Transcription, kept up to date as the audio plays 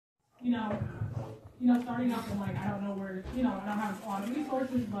starting off, I'm like, I don't know where, I don't have a lot of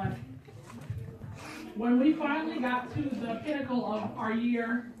resources, but when we finally got to the pinnacle of our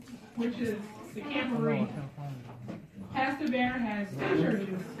year, which is the Camporee, Pastor Bear has two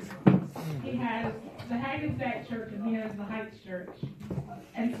churches. He has the Haggensack Church and he has the Heights Church.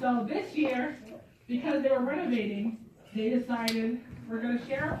 And so this year, because they were renovating, they decided we're going to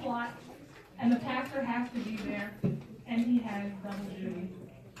share a plot, and the pastor has to be there, and he has double duty.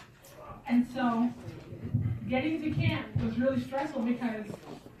 And so getting to camp was really stressful because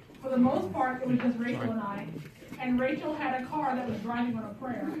for the most part, it was just Rachel and I. And Rachel had a car that was driving on a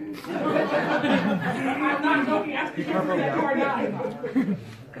prayer. I'm not joking, ask the camper that car died.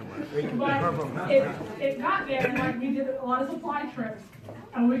 But it got there, and we did a lot of supply trips.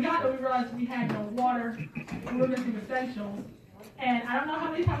 And when we got there, we realized we had no water, we were missing essentials. And I don't know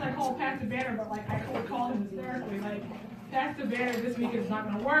how many times I called Pastor Banner, but I would call him hysterically, Pastor Banner, this week is not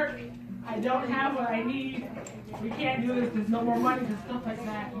going to work. I don't have what I need. We can't do this. There's no more money and stuff like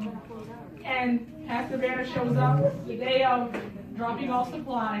that. And Pastor Banner shows up the day of dropping off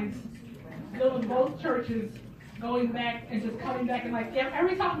supplies, filling both churches, going back and just coming back. And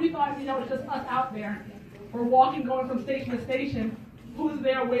every time we thought, it's just us out there, we're walking, going from station to station. Who's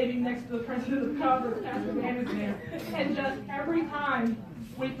there waving next to the president of the conference? Pastor Banner's there. And just every time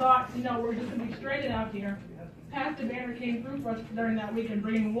we thought, we're just going to be stranded out here, Pastor Banner came through for us during that week and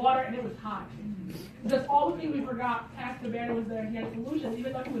bringing water, and it was hot. Just all the things we forgot, Pastor Banner was there. He had solutions,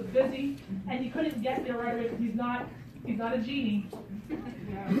 even though he was busy and he couldn't get there right away because he's not a genie.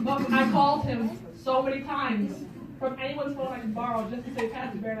 But I called him so many times from anyone's phone I could borrow just to say,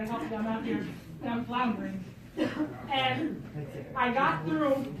 Pastor Banner, help me, I'm out here and I'm floundering. And I got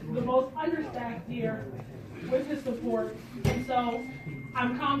through the most understaffed year with his support, and so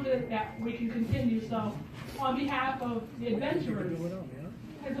I'm confident that we can continue. So on behalf of the adventurers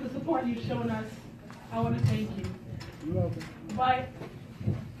and for the support you've shown us, I want to thank you. You're welcome. But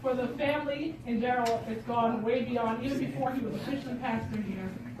for the family in general, it's gone way beyond, even before he was officially pastor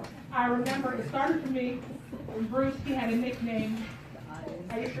here. I remember it started for me when Bruce, he had a nickname.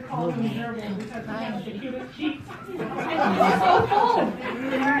 I used to call him Gerbil because he had the cutest cheeks. And he was so full.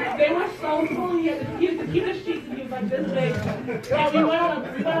 They were so full. He had the cutest cheeks and he was like this big. And we went on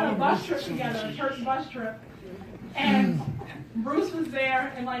a bus trip together, a church bus trip. And Bruce was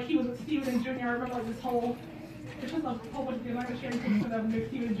there and he was with Stephen and Junior. I remember this whole, it's just a whole bunch of things. I'm not going to share anything with them.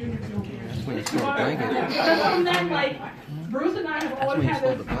 Stephen and Junior feel here. From then, Bruce and I have always had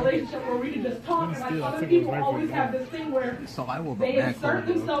this relationship where we can just talk, and other people always have this thing where they insert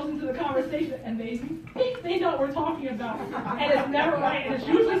themselves into the conversation and they think they know what we're talking about, and it's never right, and it's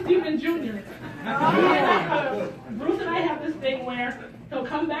usually Stephen Jr. Bruce and I have this thing where he'll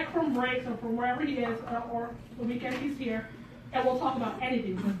come back from breaks or from wherever he is, or the weekend he's here, and we'll talk about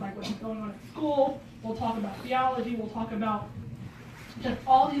anything, just what's going on at school. We'll talk about theology. We'll talk about just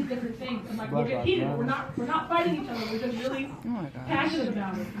all these different things. And we'll get heated. We're not fighting each other. We're just really passionate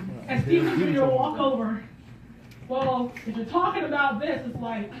about it. And Stephen Jr. will walk over. Well, if you're talking about this, it's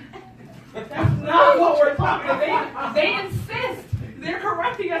that's not what we're talking about. They insist. They're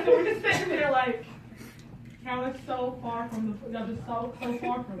correcting us, and we're just sitting there now it's so far from just so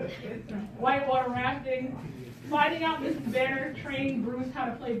far from it. Whitewater rafting. Finding out Mrs. Banner trained Bruce how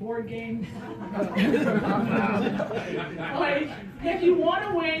to play board games. If you want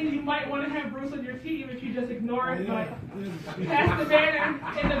to win, you might want to have Bruce on your team if you just ignore it. But Pastor Banner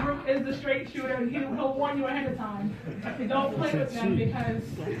in the group is the straight shooter, and he'll warn you ahead of time. So don't play with them because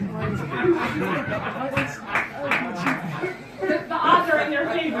the odds are in their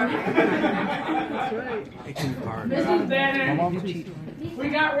favor. Mrs. Banner, we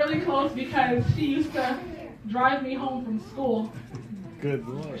got really close because she used to drive me home from school. Good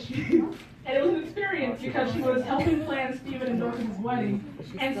Lord. And it was an experience because she was helping plan Stephen and Dorcas' wedding.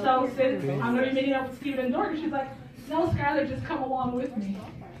 And so since I'm going to be meeting up with Stephen and Dorcas, she's like, no, Skylar, just come along with me.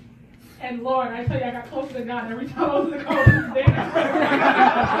 And Lord, I tell you, I got closer to God every time I was in the car with Mrs. Banner.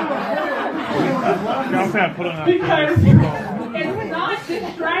 Because it's not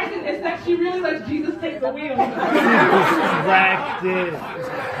distracting, it's that she really lets Jesus take the wheel. Distracted.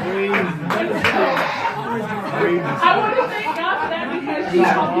 I want to thank God for that because she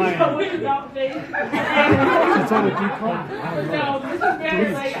taught me so much about faith. No, Mrs.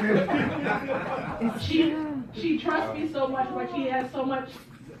 Banner, she trusts me so much,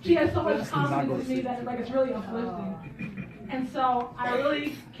 she has so much confidence in me that it's really uplifting. And so I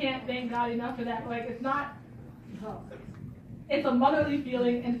really can't thank God enough for that. It's a motherly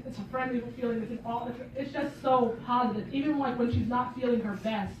feeling and it's a friendly feeling. It's just so positive. Even when she's not feeling her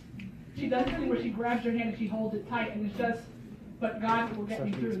best, she does this thing where she grabs your hand and she holds it tight, and but God will get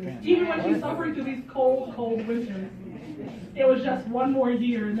me through this. Even when she's suffering through these cold, cold winters, it was just one more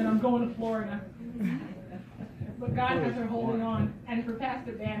year, and then I'm going to Florida. But God has her holding on. And for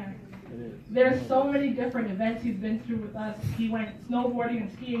Pastor Banner, there's so many different events he's been through with us. He went snowboarding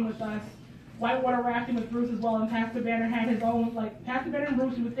and skiing with us, whitewater rafting with Bruce as well, and Pastor Banner had his own, like, Pastor Banner and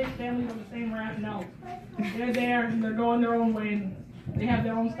Bruce, you would think families on the same raft. No. They're there, and they're going their own way, and they have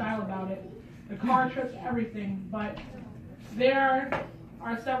their own style about it. The car trips, everything. But there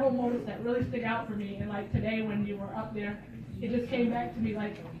are several moments that really stick out for me, and like today when you were up there, it just came back to me,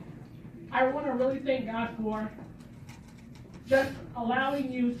 like, I want to really thank God for just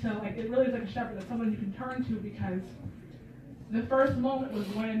allowing you to, like, it really is like a shepherd, that's someone you can turn to, because the first moment was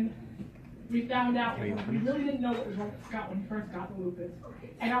when we found out, we really didn't know what was wrong with Scott when he first got the lupus.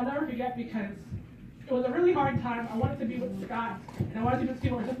 And I'll never forget, because it was a really hard time. I wanted to be with Scott, and I wanted to be with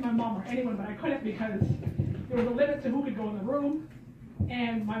people, or just my mom or anyone, but I couldn't because there was a limit to who could go in the room.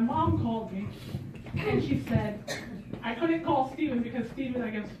 And my mom called me, and she said, I couldn't call Stephen because Stephen, I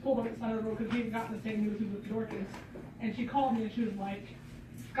guess, pulled up at the side of the road because he hadn't gotten the same news as with Dorcas. And she called me and she was like,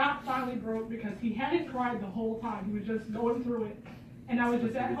 Scott finally broke because he hadn't cried the whole time. He was just going through it. And I was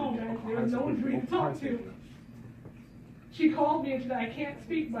just at home, and there was no one for me to talk to. She called me and said, I can't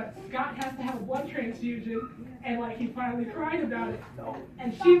speak, but Scott has to have a blood transfusion. And like, he finally cried about it.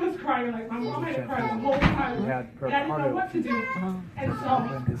 And she was crying, like, my mom had to cry the whole time. And I didn't know what to do. And so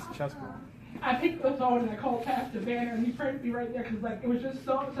I picked the phone and I called Pastor Banner, and he prayed with me right there, because like, it was just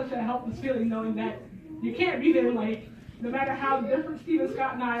such a helpless feeling knowing that you can't be there. Like, no matter how different Stephen,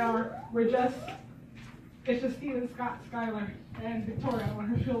 Scott, and I are, it's just Stephen, Scott, Skylar, and Victoria. I want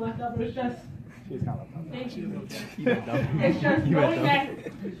her to feel left out, but it's just, thank you. It's just knowing that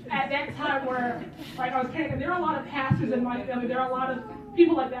at that time where, like, I was praying, and there are a lot of pastors in my family, there are a lot of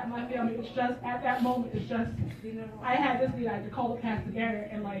people like that in my family. It's just, at that moment, it's just, I had this need, I had to call the Pastor Banner,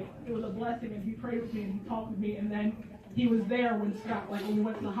 and like, it was a blessing, and he prayed with me, and he talked with me, and then he was there when Scott, like, when we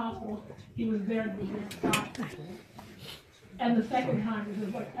went to the hospital, he was there to be with Scott. And the second time, it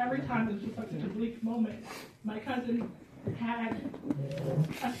was like, every time it was just like such a bleak moment. My cousin had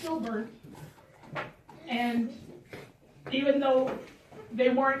a stillbirth, and even though they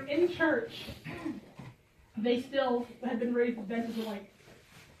weren't in church, they still had been raised Adventists. Like,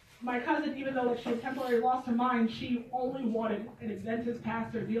 my cousin, even though she had temporarily lost her mind, she only wanted an Adventist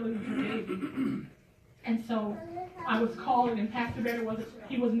pastor dealing with her baby. And so I was calling, and Pastor Banner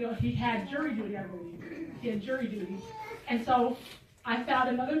he had jury duty, I believe. He had jury duty. And so I found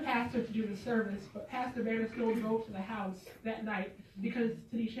another pastor to do the service, but Pastor Banner still drove to the house that night because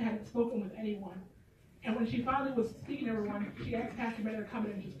Tanisha hadn't spoken with anyone. And when she finally was speaking to everyone, she asked Pastor Banner to come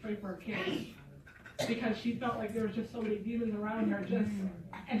in and just pray for her kids, because she felt like there was just so many demons around her,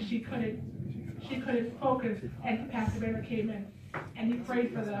 and she couldn't focus. And Pastor Banner came in and he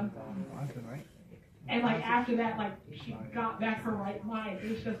prayed for them. And like, after that, like, she got back her right mind. It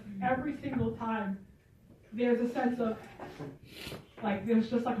was just every single time there's a sense of, like, there's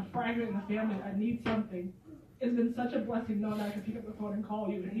just like a fragment in the family. I need something. It's been such a blessing knowing that I can pick up the phone and call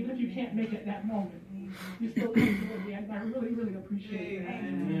you. And even if you can't make it at that moment, you still come to me. And I really, really appreciate that.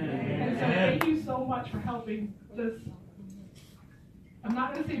 And so thank you so much for helping. I'm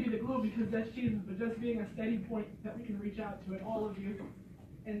not going to say be the glue because that's Jesus, but just being a steady point that we can reach out to, and all of you.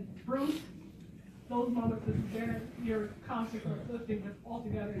 And Bruce, those moments that your concert or listening just all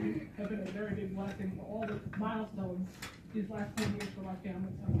together have been a very big blessing for all the milestones these last 10 years for my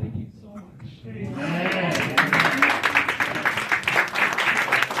family. So thank you so much.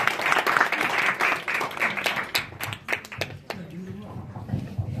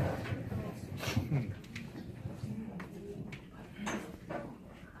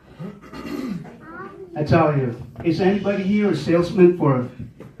 I tell you, is anybody here a salesman for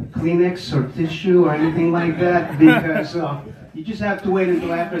Kleenex or tissue or anything like that? Because you just have to wait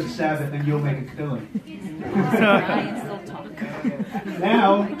until after the Sabbath and you'll make a killing.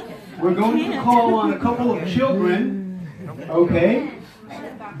 Now, we're going to call on a couple of children, okay,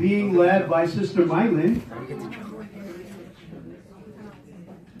 being led by Sister Mylin.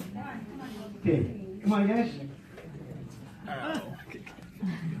 Okay, come on, guys.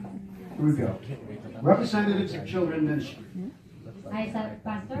 Here we go. Representatives of Children Ministry. Hi,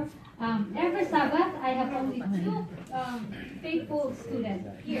 Pastor. Every Sabbath, I have only two faithful students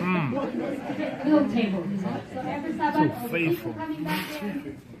here in this little table. So every Sabbath, all the people coming back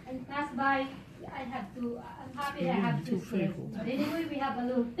there and pass by, I'm happy that I have two students. But anyway, we have a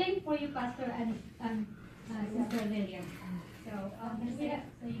little thing for you, Pastor and Sister Lillian. So, so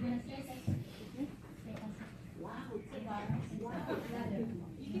you're going to say something? Wow.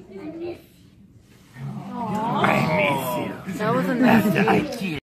 That was a nasty.